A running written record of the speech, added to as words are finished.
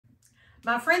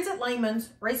My friends at Lehman's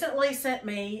recently sent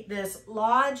me this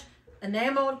Lodge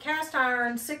enameled cast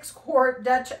iron 6-quart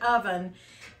Dutch oven.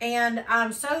 And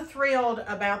I'm so thrilled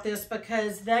about this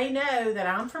because they know that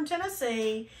I'm from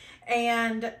Tennessee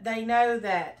and they know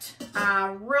that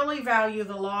I really value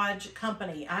the Lodge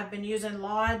company. I've been using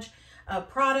Lodge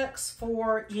products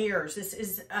for years. This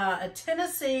is a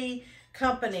Tennessee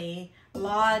company,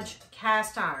 Lodge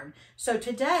cast iron. So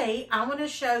today I want to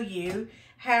show you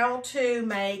how to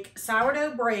make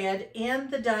sourdough bread in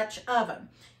the Dutch oven.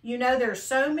 You know, there's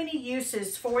so many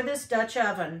uses for this Dutch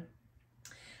oven,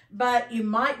 but you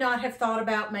might not have thought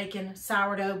about making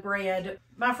sourdough bread.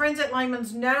 My friends at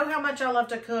Lehman's know how much I love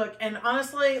to cook, and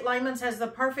honestly, Lehman's has the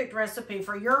perfect recipe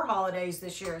for your holidays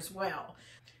this year as well.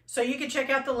 So you can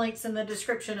check out the links in the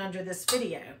description under this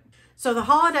video. So the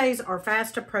holidays are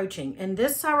fast approaching, and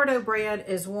this sourdough bread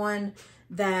is one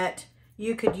that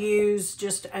you could use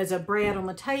just as a bread on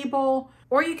the table,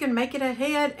 or you can make it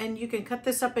ahead and you can cut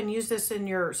this up and use this in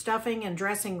your stuffing and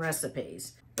dressing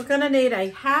recipes. We're going to need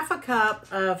a 1/2 cup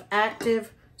of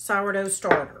active sourdough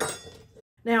starter.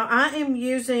 Now I am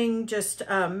using just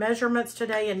measurements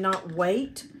today and not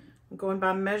weight. I'm going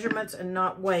by measurements and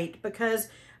not weight because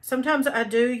sometimes I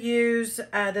do use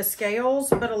the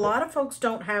scales, but a lot of folks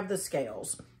don't have the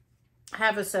scales,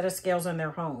 have a set of scales in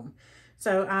their home.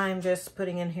 So I'm just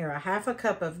putting in here a 1/2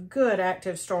 cup of good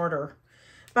active starter.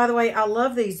 By the way, I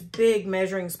love these big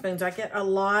measuring spoons. I get a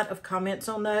lot of comments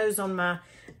on those on my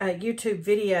YouTube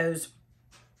videos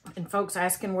and folks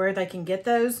asking where they can get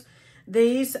those.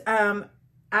 These, I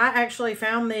actually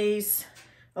found these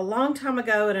a long time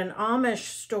ago at an Amish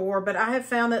store, but I have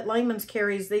found that Lehman's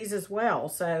carries these as well.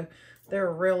 So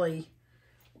they're really,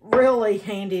 really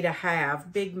handy to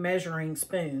have, big measuring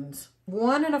spoons.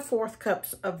 1 1/4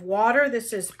 cups of water.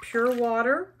 This is pure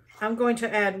water. I'm going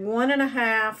to add 1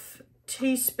 1/2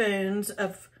 teaspoons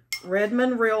of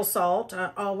Redmond real salt.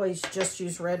 I always just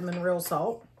use Redmond real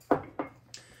salt,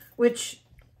 which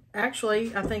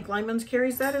actually I think Lehman's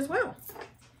carries that as well.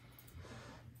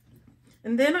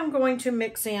 And then I'm going to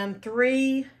mix in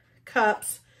 3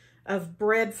 cups of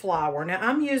bread flour. Now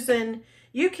I'm using,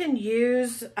 you can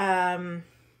use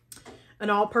an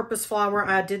all-purpose flour.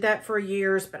 I did that for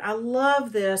years, but I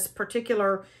love this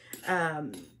particular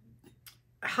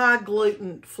high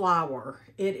gluten flour.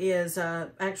 It is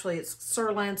actually it's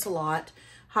Sir Lancelot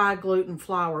high gluten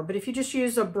flour, but if you just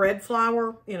use a bread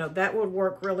flour, you know, that would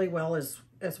work really well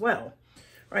as well.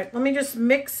 All right, let me just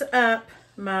mix up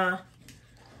my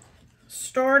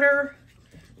starter,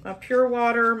 my pure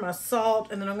water, my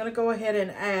salt, and then I'm going to go ahead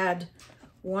and add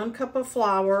 1 cup of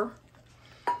flour.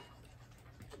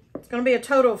 It's going to be a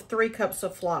total of 3 cups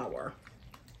of flour.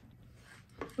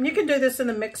 And you can do this in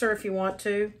the mixer if you want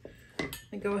to.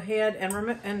 And go ahead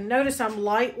and notice I'm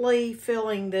lightly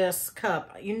filling this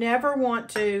cup. You never want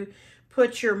to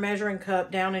put your measuring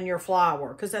cup down in your flour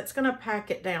because that's going to pack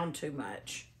it down too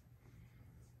much.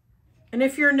 And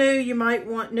if you're new, you might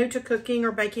want, new to cooking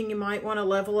or baking, you might want to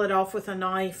level it off with a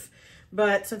knife.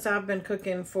 But since I've been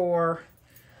cooking for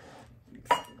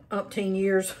umpteen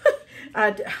years,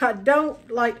 I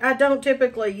don't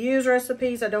typically use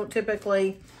recipes. I don't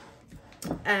typically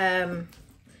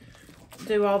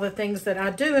do all the things that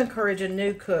I do encourage a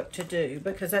new cook to do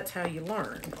because that's how you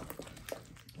learn.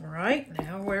 All right,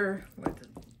 now we're with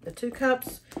the 2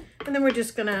 cups, and then we're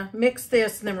just gonna mix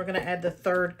this, and then we're gonna add the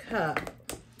 3rd cup.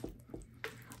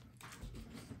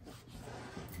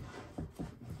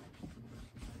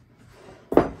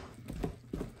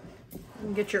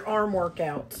 And get your arm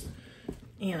workouts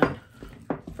in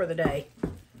for the day.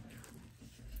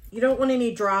 You don't want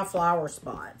any dry flour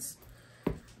spots.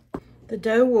 The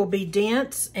dough will be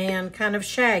dense and kind of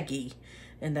shaggy,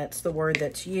 and that's the word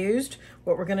that's used.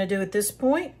 What we're going to do at this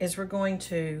point is we're going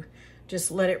to just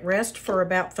let it rest for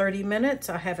about 30 minutes.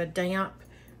 I have a damp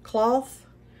cloth,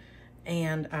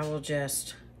 and I will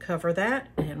just cover that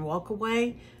and walk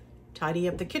away, tidy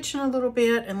up the kitchen a little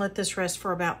bit, and let this rest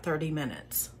for about 30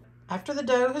 minutes. After the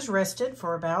dough has rested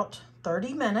for about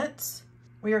 30 minutes,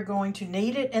 we are going to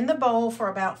knead it in the bowl for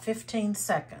about 15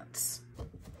 seconds.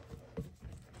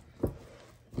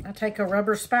 I take a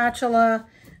rubber spatula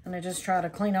and I just try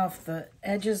to clean off the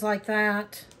edges like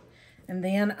that. And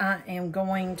then I am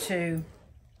going to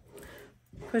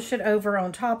push it over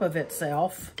on top of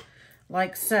itself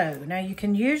like so. Now you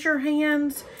can use your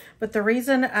hands, but the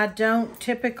reason I don't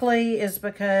typically is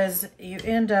because you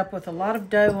end up with a lot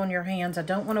of dough on your hands. I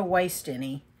don't want to waste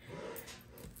any,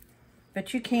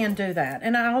 but you can do that.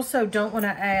 And I also don't want to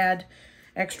add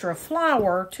extra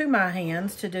flour to my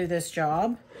hands to do this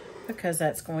job, because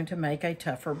that's going to make a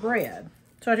tougher bread.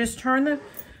 So I just turn the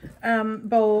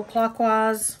bowl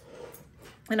clockwise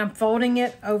And I'm folding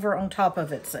it over on top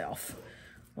of itself,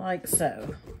 like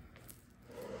so.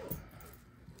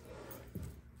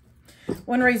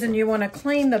 One reason you want to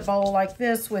clean the bowl like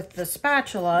this with the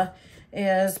spatula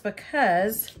is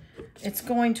because it's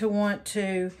going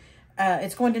to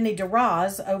need to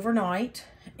rise overnight,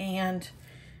 and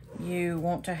you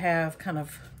want to have kind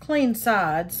of clean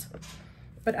sides,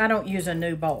 but I don't use a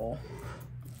new bowl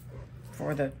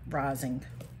for the rising.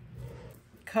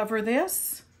 Cover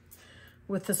this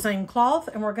with the same cloth,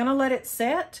 and we're going to let it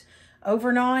set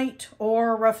overnight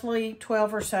or roughly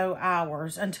 12 or so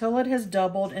hours until it has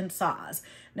doubled in size.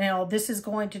 Now, this is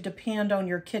going to depend on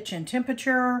your kitchen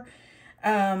temperature.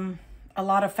 A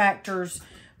lot of factors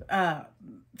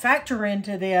factor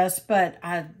into this, but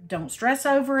I don't stress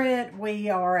over it. We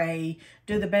are a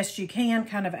do the best you can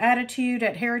kind of attitude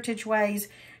at Heritage Ways,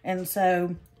 and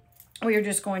so we are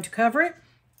just going to cover it.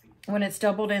 When it's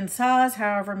doubled in size,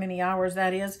 however many hours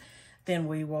that is, then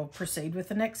we will proceed with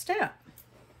the next step.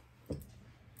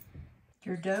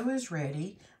 Your dough is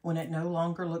ready when it no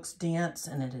longer looks dense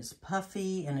and it is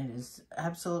puffy and it is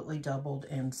absolutely doubled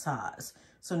in size.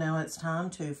 So now it's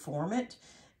time to form it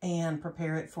and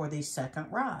prepare it for the second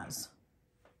rise.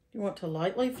 You want to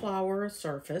lightly flour a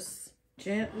surface.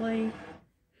 Gently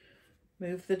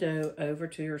move the dough over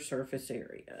to your surface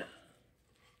area.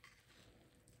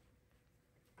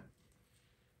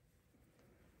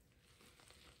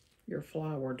 Your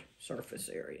floured surface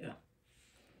area.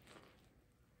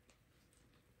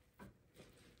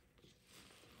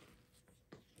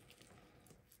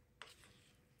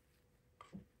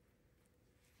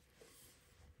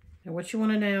 Now what you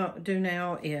want to do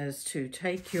now is to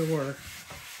take your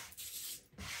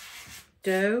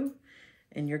dough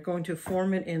and you're going to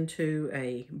form it into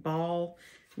a ball.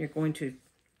 You're going to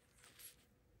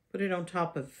put it on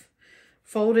top of,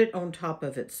 fold it on top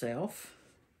of itself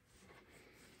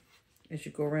as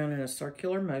you go around in a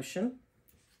circular motion.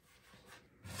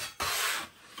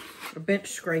 A bench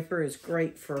scraper is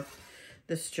great for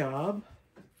this job,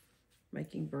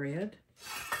 making bread.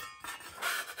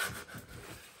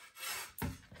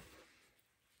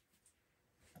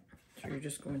 So you're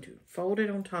just going to fold it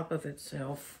on top of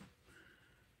itself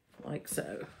like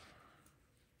so.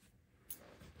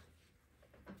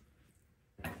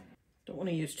 Don't want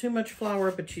to use too much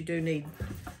flour, but you do need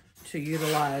to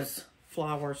utilize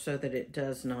flour so that it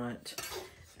does not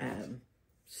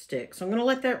stick. So I'm going to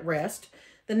let that rest.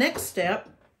 The next step,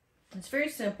 it's very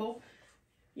simple.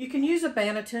 You can use a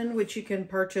Banneton, which you can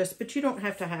purchase, but you don't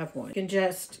have to have one. You can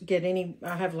just get any,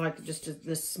 I have like just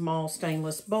this small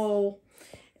stainless bowl,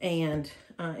 and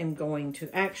I am going to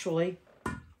actually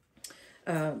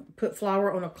put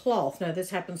flour on a cloth. Now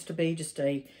this happens to be just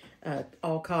a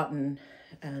all cotton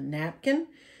napkin,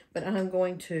 but I'm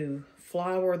going to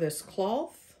flour this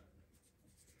cloth.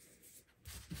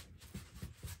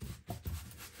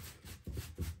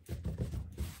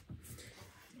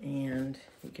 And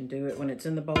you can do it when it's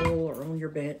in the bowl or on your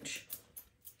bench.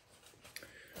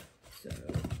 So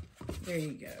there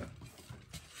you go.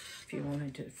 If you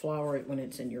wanted to flour it when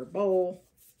it's in your bowl,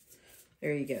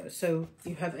 there you go. So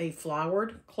you have a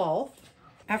floured cloth.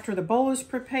 After the bowl is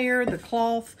prepared, the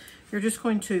cloth, you're just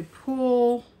going to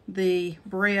pull the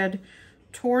bread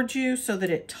towards you so that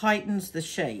it tightens the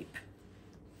shape.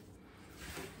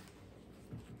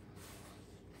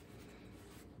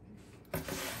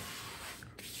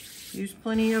 Use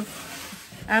plenty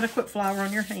of adequate flour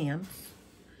on your hands,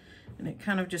 and it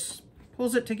kind of just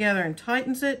pulls it together and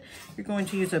tightens it. You're going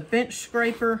to use a bench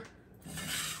scraper,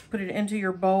 put it into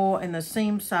your bowl, and the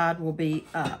seam side will be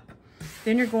up.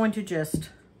 Then you're going to just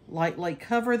lightly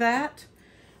cover that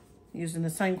using the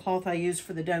same cloth I used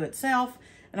for the dough itself,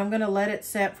 and I'm going to let it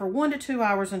set for 1 to 2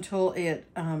 hours until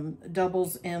it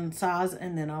doubles in size,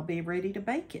 and then I'll be ready to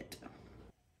bake it.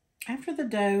 After the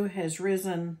dough has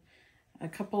risen a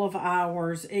couple of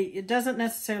hours, it doesn't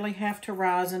necessarily have to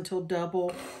rise until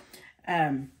double,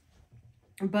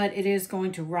 but it is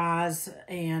going to rise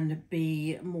and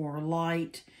be more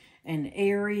light and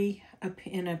airy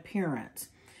in appearance.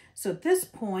 So at this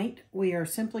point, we are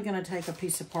simply going to take a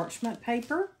piece of parchment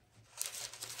paper.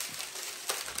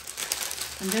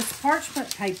 And this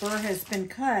parchment paper has been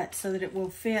cut so that it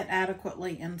will fit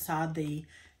adequately inside the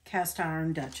cast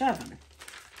iron Dutch oven.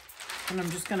 And I'm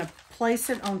just going to place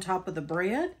it on top of the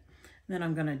bread. Then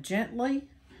I'm going to gently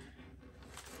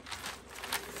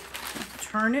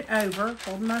turn it over,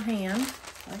 holding my hand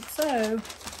like so.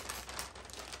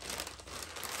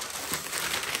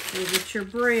 So that your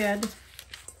bread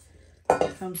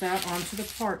comes out onto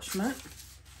the parchment.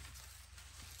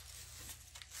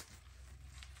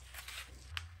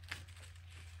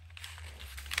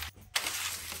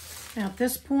 Now at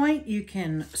this point, you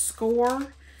can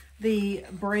score the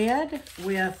bread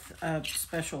with a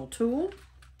special tool,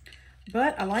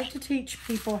 but I like to teach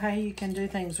people how you can do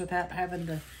things without having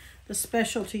the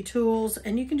specialty tools,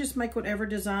 and you can just make whatever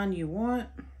design you want.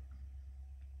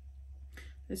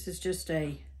 This is just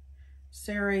a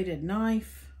serrated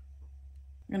knife.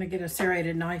 I'm going to get a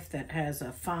serrated knife that has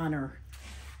a finer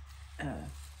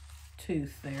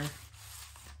tooth there.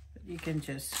 But you can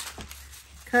just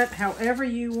cut however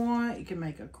you want. You can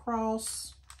make a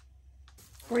cross,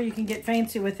 or you can get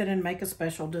fancy with it and make a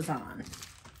special design.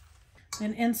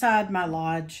 And inside my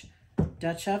Lodge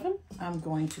Dutch oven, I'm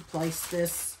going to place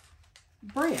this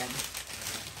bread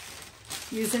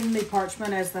using the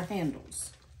parchment as the handles.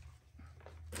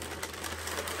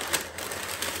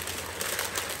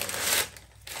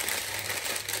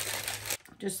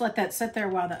 Just let that sit there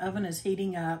while the oven is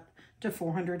heating up to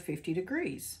 450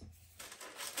 degrees.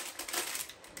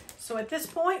 So at this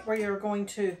point, we are going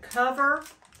to cover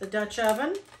the Dutch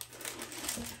oven.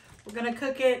 We're going to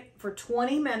cook it for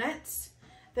 20 minutes.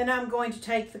 Then I'm going to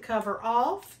take the cover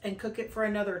off and cook it for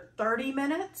another 30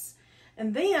 minutes.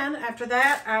 And then after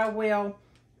that, I will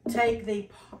take the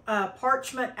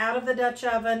parchment out of the Dutch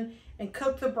oven and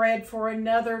cook the bread for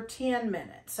another 10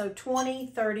 minutes. So 20,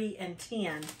 30, and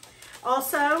 10.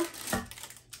 Also,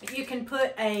 you can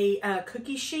put a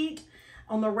cookie sheet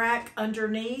on the rack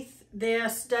underneath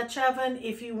this Dutch oven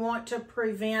if you want to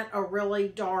prevent a really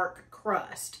dark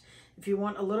crust. If you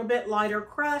want a little bit lighter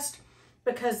crust,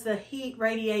 because the heat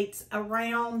radiates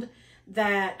around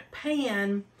that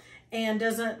pan and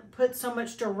doesn't put so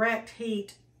much direct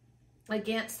heat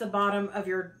against the bottom of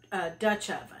your Dutch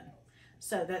oven.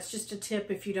 So that's just a tip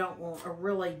if you don't want a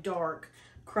really dark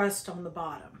crust on the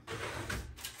bottom.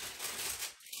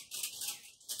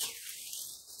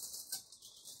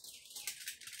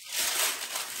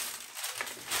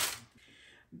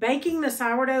 Baking the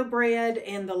sourdough bread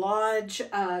in the Lodge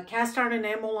cast iron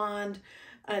enamel lined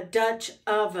Dutch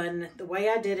oven, the way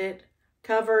I did it,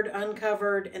 covered,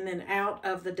 uncovered, and then out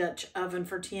of the Dutch oven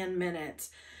for 10 minutes.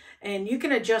 And you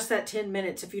can adjust that 10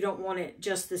 minutes if you don't want it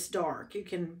just this dark. You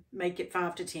can make it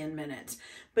 5 to 10 minutes.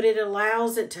 But it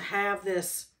allows it to have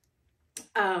this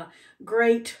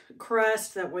great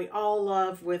crust that we all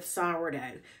love with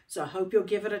sourdough. So I hope you'll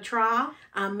give it a try.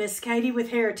 I'm Miss Katie with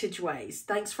Heritage Ways.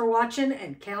 Thanks for watching,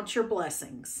 and count your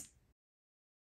blessings.